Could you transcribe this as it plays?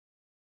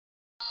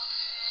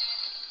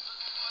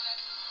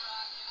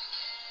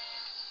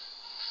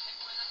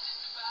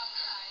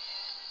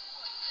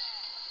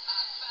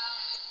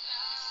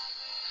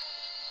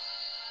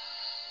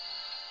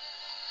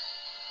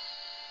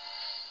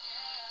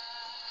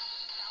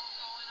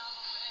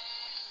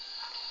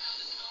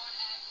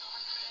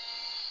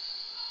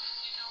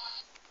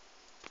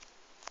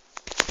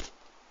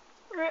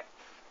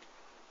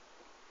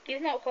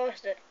You've not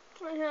paused it.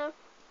 I have.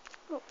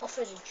 Off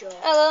as a job.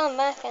 Hello, I'm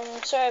back, and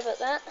I'm sorry about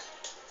that.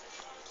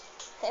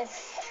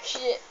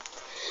 Shit.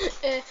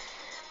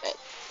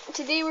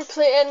 Today we're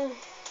playing.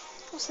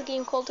 What's the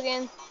game called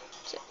again?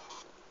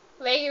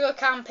 Regular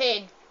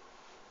campaign.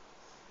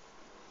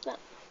 No.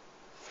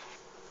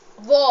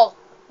 Raw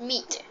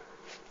meat.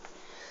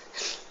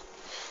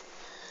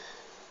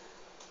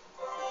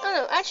 Oh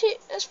no, actually,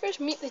 let's first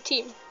meet the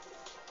team.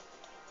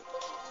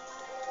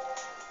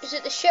 Is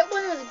it the shit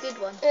one or the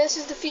good one? This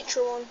is the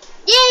feature one.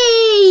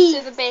 Yay! This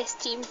is the best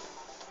team.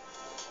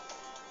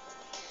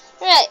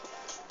 Right.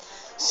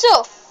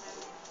 So,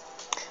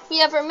 we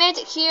have our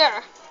medic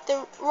here,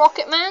 the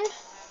Rocket Man,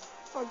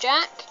 or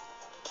Jack.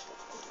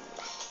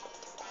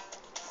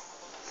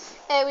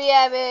 We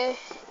have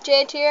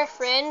Jed here,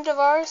 friend of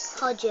ours.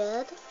 Hi,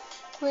 Jed.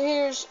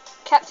 Here's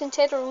Captain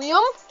Ted, or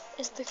Liam,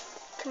 is the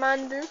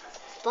commander.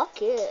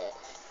 Fuck it.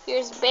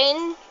 Here's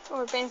Ben,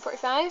 or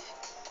Ben45.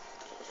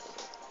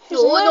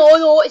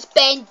 No, it's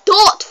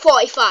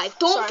Ben.45.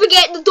 Don't Sorry.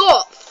 forget the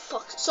dot.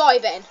 Fuck, sorry,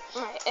 Ben.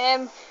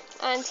 Right,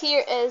 and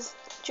here is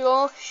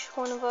Josh,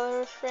 one of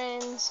our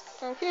friends,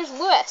 and here's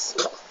Lewis.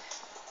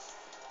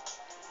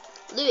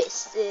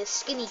 Lewis, the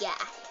skinny guy.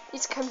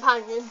 His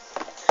companion.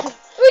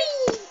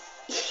 Whee!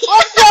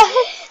 What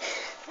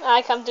the?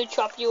 I come to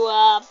chop you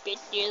up,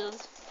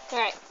 bitches.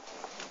 Alright.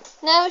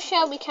 Now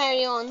shall we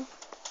carry on?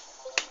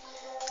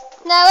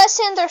 Now let's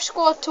send our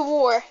squad to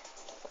war.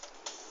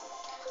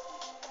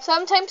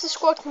 Sometimes the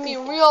squad can be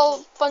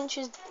real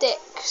bunches of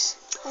dicks.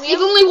 We've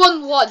only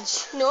won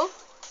once. No,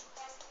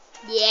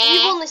 Yeah.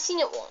 you've only seen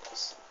it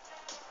once.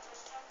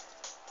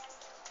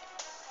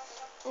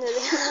 No,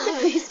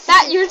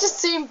 that you're just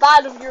saying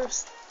bad of your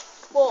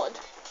squad.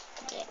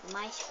 Yeah,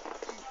 my squad.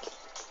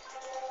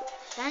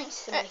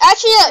 Thanks.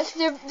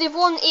 Actually, they've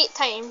won 8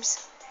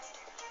 times.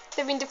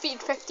 They've been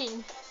defeated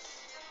 15.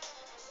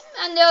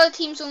 And the other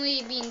team's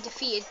only been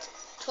defeated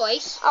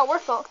twice. Oh, we're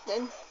fucked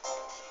then.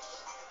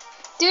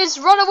 Dudes,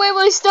 run away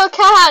while you still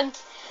can.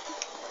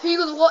 Who are you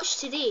gonna watch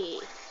today?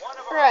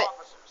 Right.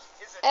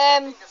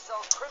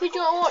 Who do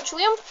you want to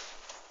watch, Liam?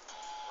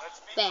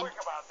 Ben.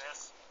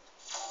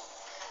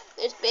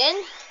 There's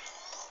Ben.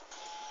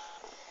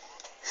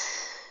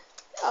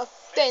 Oh,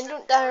 Ben,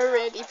 don't die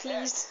already,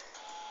 please.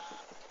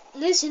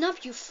 Listen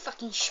up, you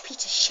fucking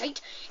piece of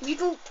shit.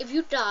 If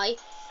you die,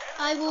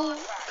 I will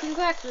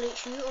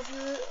congratulate you of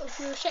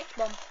your sex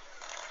bomb.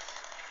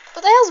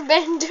 What the hell's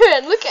Ben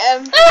doing? Look at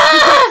him.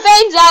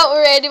 Ben's out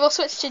already. We'll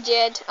switch to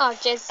Jed. Oh,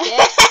 Jed's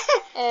dead.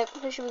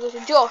 Who should we go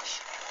to?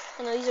 Josh.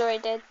 Oh no, he's already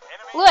dead.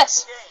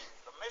 Lewis.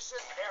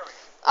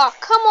 Oh,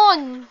 come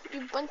on,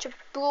 you bunch of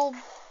bull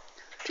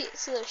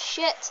pieces of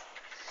shit.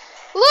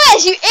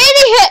 Lewis, you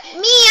idiot!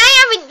 Me, I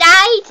haven't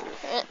died.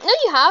 No,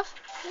 you have.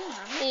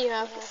 Yeah. Yeah, you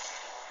have.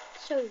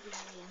 Sorry,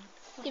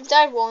 You've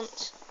died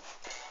once.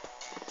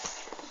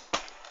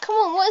 Come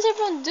on, what is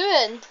everyone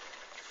doing?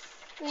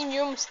 I mean,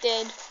 you're almost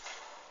dead.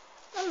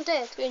 I'm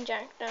dead. You and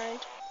Jack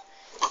died.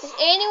 Is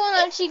anyone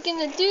actually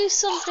gonna do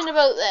something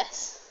about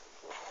this?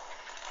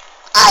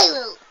 I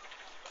will.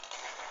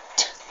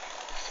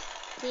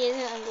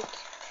 Yeah, look.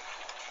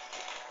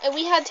 If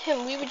we had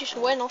him, we would just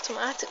win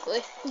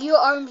automatically. Your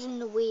arm's in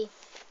the way.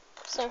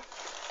 So,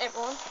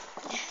 everyone.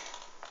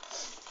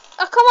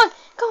 Oh, come on,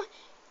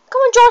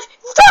 Josh!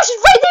 Josh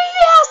is right there in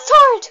the ass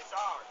turret!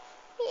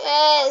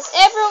 Yes,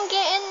 everyone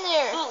get in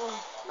there.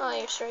 Oh,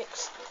 your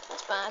strikes.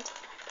 That's bad.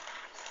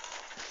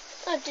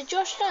 Oh, did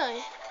Josh die?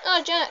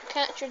 Oh, Jack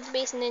captured the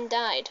base and then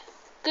died.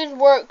 Good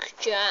work,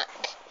 Jack.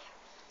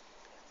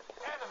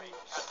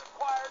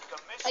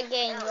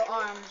 Again, your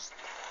arms.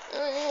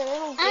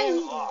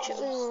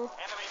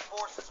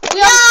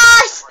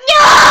 Yes!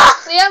 No!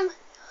 Liam,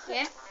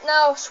 Yeah?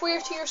 now swear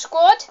to your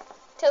squad.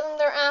 Tell them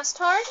they're ass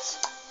tarts.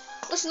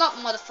 Listen up,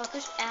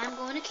 motherfuckers. I'm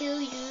gonna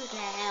kill you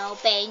now.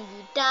 Bang,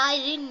 you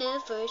died in the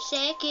first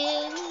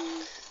second.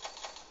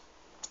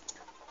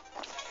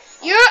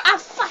 You're a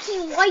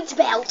fucking white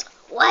belt.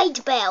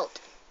 White belt.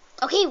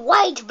 Okay,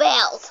 white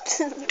belt.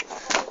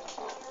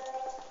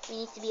 You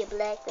need to be a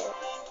black belt.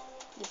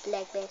 You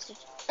black bastard.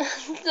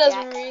 That's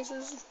Jack.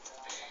 racist.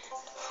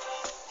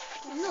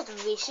 I'm not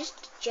racist,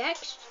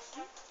 Jax.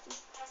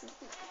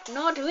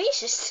 Not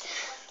racist.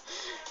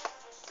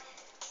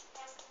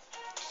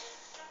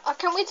 I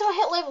can't wait till I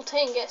hit level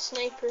 10 and get a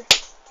sniper.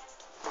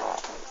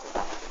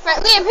 Right,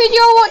 Liam, who do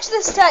you want to watch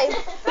this time?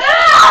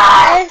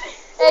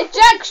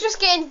 Jack's just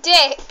getting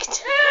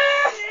dicked.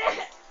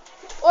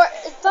 Or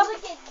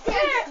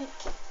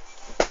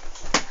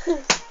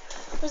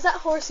was that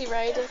horsey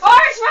riding?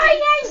 Horse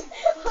riding!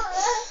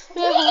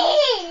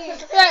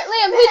 Right,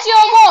 Liam, who do you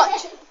want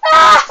to watch?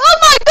 Oh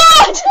my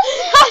god!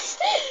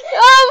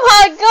 Oh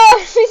my god!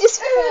 We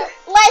just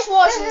Let's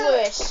watch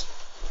Lewis.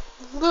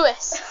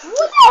 Lewis.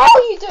 What the hell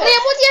are you doing?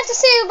 Liam, what do you have to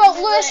say about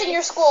Lewis in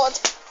your squad?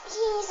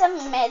 He's a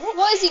medic.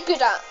 What is he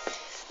good at?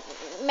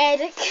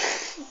 Medic.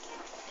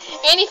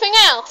 Anything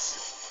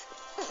else?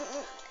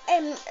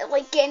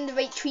 Like getting the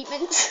right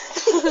treatment.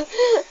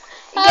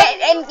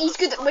 He's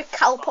good with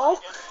Calpol.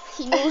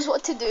 He knows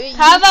what to do.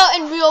 How about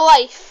in real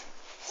life?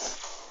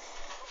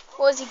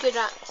 What is he good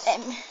at?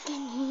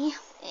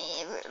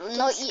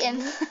 Not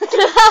eating.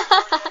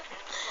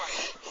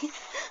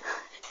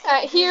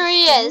 Alright, here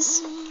he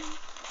is.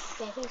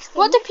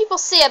 What do people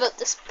say about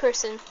this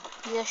person?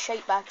 He's a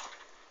shite bag.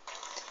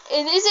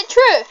 And is it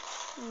true?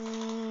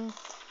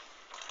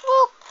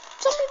 Well,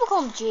 some people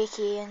call him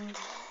JK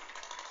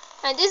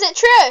And is it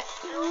true?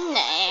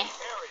 Nah.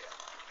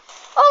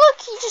 Oh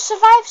look, he just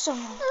survived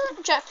someone.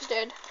 Jack's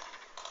dead.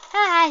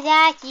 Haha,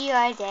 Jack, you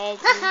are dead.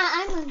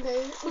 Haha, I'm on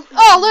the.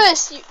 Oh,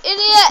 Lewis, you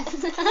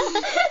idiot!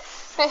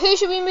 Right, who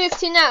should we move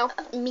to now?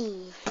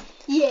 Me.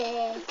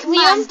 Yeah.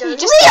 Liam, you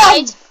just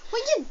Liam! died.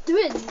 What you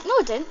doing? No,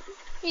 I didn't.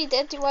 You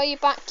did. Why are you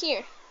back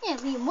here? Yeah,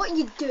 Liam, what are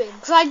you doing?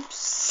 Because I'm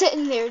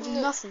sitting there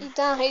doing nothing. You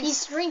died.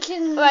 He's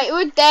drinking. Right,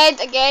 we're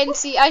dead again.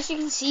 See, as you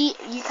can see,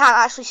 you can't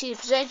actually see the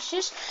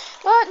percentages.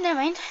 But never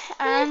mind.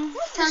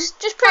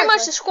 Just pretty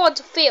much the squad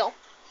to fail.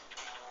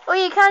 Oh,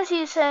 you can see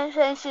the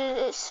percentages.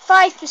 It's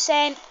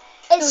 5%.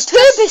 It's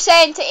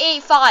 2% to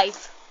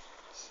 85.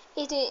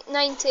 80,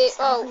 90.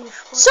 Oh,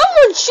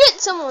 someone shit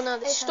someone. Now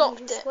they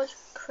stopped it.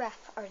 Crap,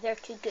 or they're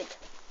too good.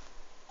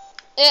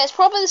 Yeah, it's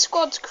probably the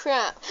squad's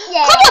crap.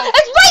 Yeah. Come on,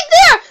 it's right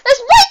there! It's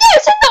right there!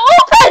 It's in the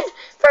open!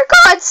 For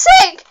God's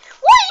sake!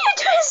 What are you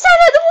doing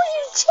standing at the wall,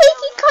 you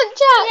cheeky cunt,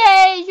 Jack?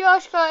 Yay,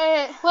 Josh got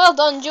it. Well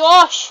done,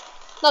 Josh.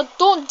 Now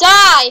don't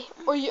die,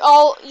 or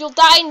you'll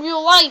die in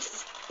real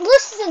life.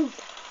 Listen.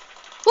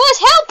 Let's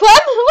help him!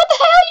 What the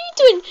hell are you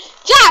doing?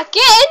 Jack,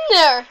 get in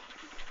there!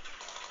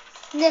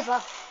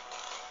 Never.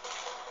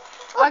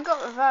 I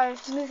got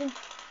revived. Moving.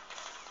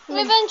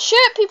 Move in,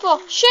 shoot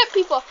people! Shoot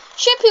people!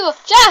 Shoot people!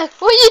 Jack,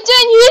 what are you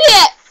doing, you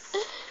idiot?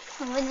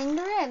 I'm winning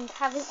the round.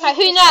 Right,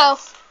 who now?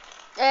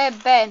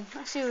 Ben.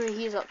 Let's see what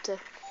he's up to.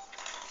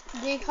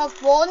 They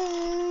have won.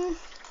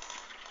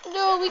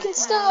 No, we can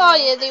still. Oh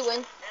yeah, they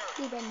win.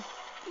 They win.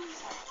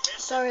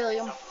 Sorry,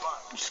 Liam.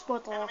 Your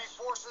squad lost.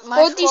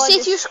 What do you say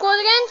to your squad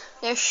again?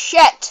 They're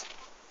shit.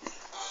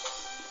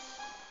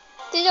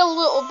 They did a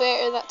little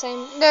better that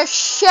time. They're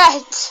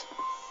shit.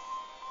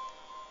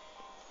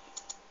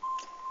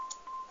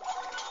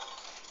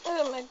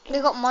 Oh my God.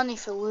 They got money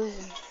for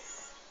losing.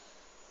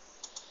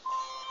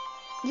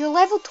 You're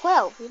level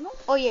 12, you know?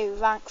 Oh yeah, you're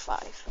rank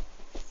 5.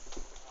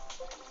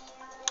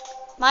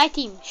 My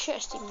team,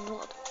 shittest team in the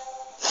world.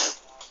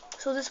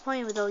 So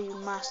disappointed with all you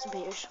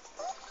masturbators.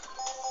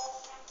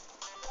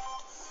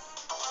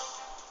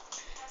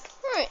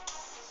 Right.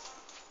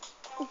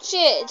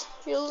 Jed,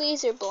 your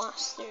laser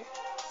blaster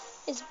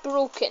is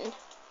broken.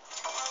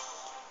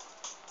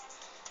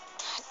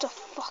 Had to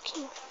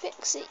fucking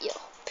fix it, you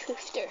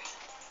poofter.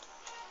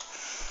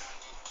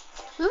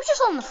 We were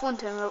just on the phone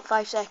to him about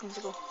 5 seconds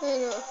ago. I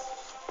know.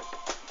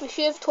 We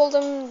should have told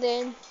him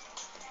then.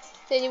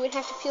 Then he would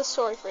have to feel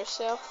sorry for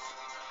himself.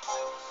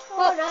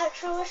 What I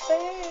truly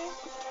said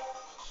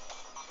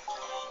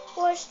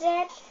was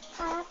that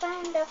I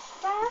found a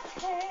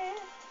fire.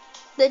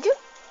 Did you?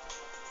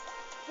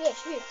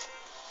 Yes, yes.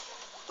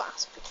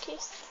 Bastard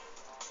case.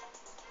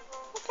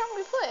 What can't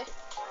we play?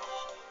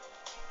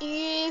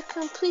 You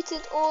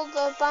completed all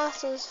the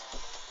battles.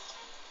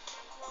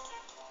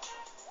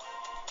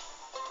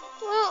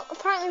 Well,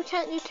 apparently we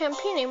can't do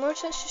campaign anymore,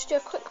 so let's just do a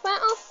quick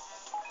battle.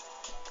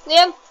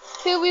 Liam,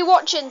 who are we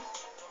watching?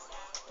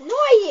 No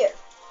idea.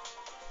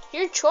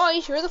 Your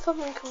choice, you're the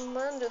fucking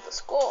commander of the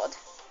squad.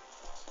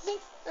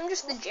 I'm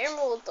just the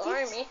general of the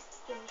army.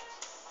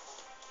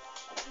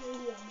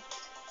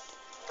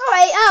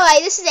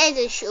 Alright, this is the end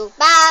of the show.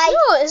 Bye.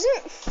 No, it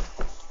isn't.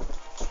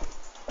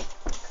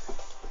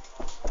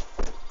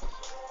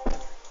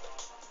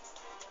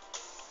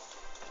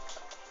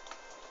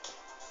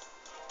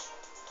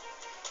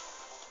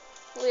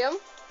 Liam?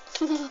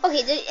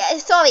 Okay,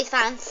 sorry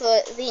fans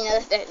for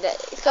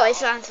sorry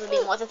fans for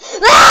being watching.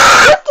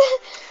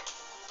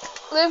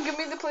 Liam, give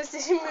me the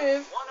PlayStation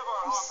Move. One of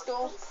our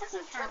Stole. operatives is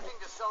attempting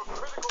to sell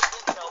critical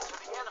intel to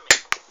the enemy.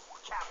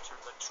 Capture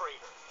the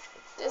traitor.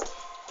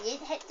 You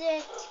didn't hit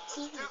the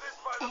TV. Do this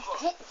by the book.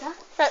 Hit the.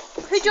 Right,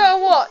 who do I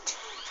watch?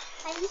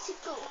 I need to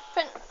go.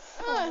 Right,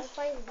 Hi.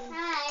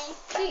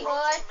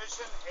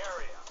 Mission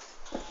area.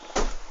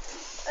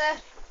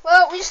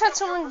 well, we just had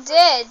someone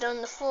dead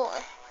on the floor.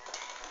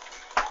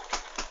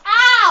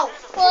 Ow!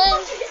 Well,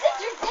 You said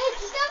you're dead.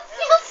 You don't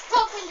feel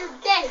stuff when you're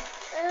dead.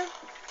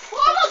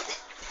 What?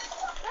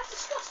 That's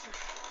disgusting.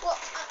 Well,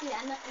 yeah,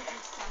 I'm not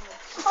eating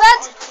sandwich.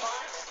 That's,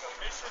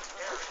 Mission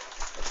area.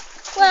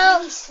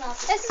 well, this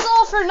is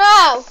all for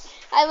now.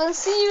 I will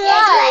see you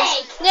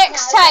guys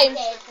next time.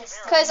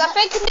 Because I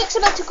think the Nick's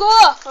about to go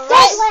off,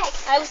 alright?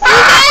 I will see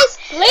you guys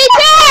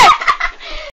later!